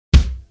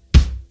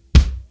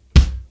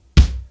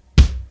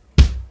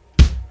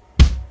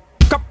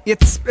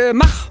Jetzt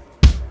mach.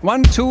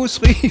 1, 2,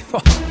 3,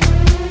 4.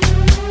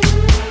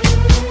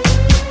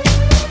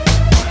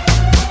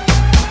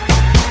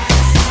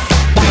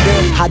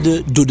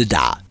 Hadde, dudde,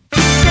 da.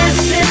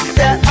 This is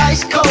that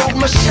ice cold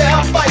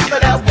Michelle fight for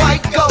that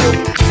white gold.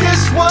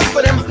 This one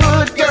for them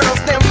hood girls,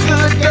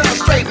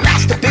 straight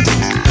masterpieces.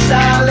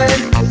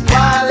 Stylin',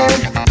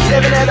 wildin',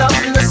 living it up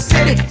in the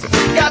city.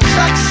 Got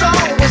Chuck's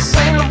on with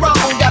Saint Laurent,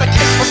 gotta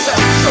kiss myself,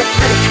 so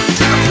pretty.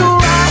 I'm too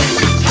hot.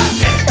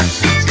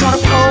 Call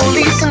the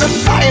police and the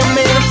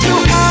fireman, I'm too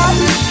hot.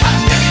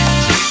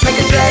 Make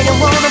a dragon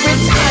wanna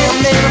retire,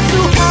 man, I'm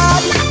too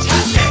hot.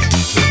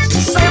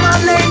 Say my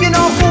name, you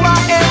know who I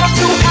am, I'm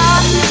too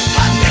hot.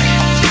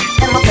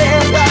 And my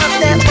band right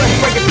there,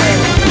 break it down.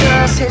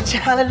 Girls hit you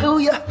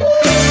hallelujah.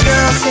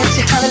 Girls hit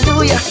you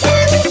hallelujah.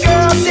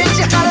 Girls hit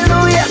you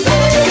hallelujah.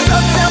 Cause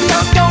Uptown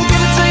Funk don't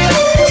give it to you.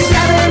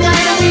 Saturday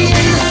night and we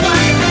in the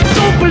spot.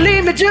 Don't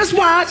believe me, just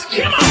watch.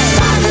 Come on.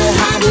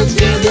 How to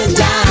do the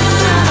die.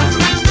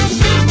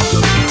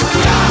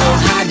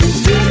 How to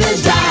do the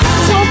die.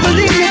 Don't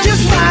believe me,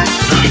 just watch.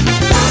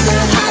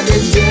 How to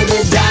do the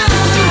die.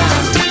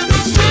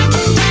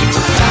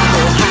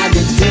 How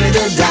to do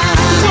the die.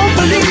 Don't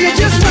believe me,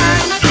 just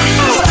watch.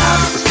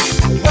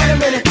 Wait a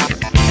minute.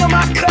 Fill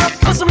my cup,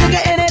 put some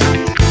nigga in it.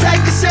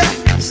 Take a sip,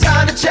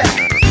 sign the check.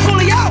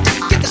 Julio,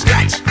 get the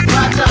stretch.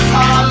 Right to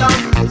Harlem,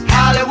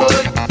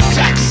 Hollywood,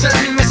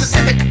 Jackson,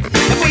 Mississippi.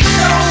 If we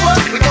show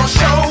up, we gon'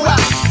 show out.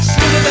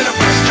 Smoother than a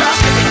first drop.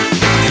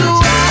 Too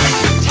hot.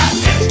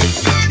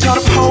 Call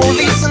the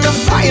police and the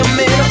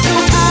fireman. I'm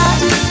too hot.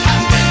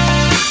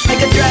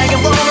 Make a dragon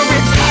wanna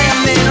retire,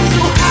 man. I'm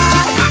too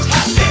hot.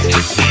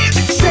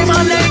 Say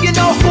my name, you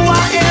know who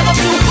I am. I'm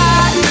too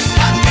hot.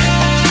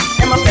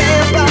 And my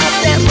band right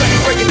there,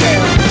 break it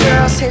down.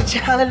 Girls hit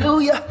you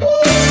hallelujah.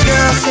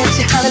 Girls hit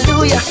you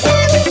hallelujah.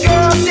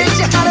 Girls hit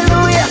you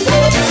hallelujah.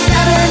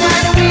 Saturday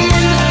night and we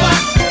in the spot.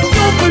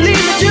 Don't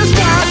believe it, just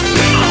watch.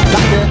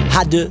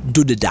 Hadde,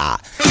 dudde, da.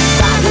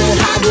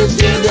 Hadde,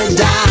 dudde,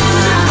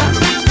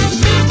 da.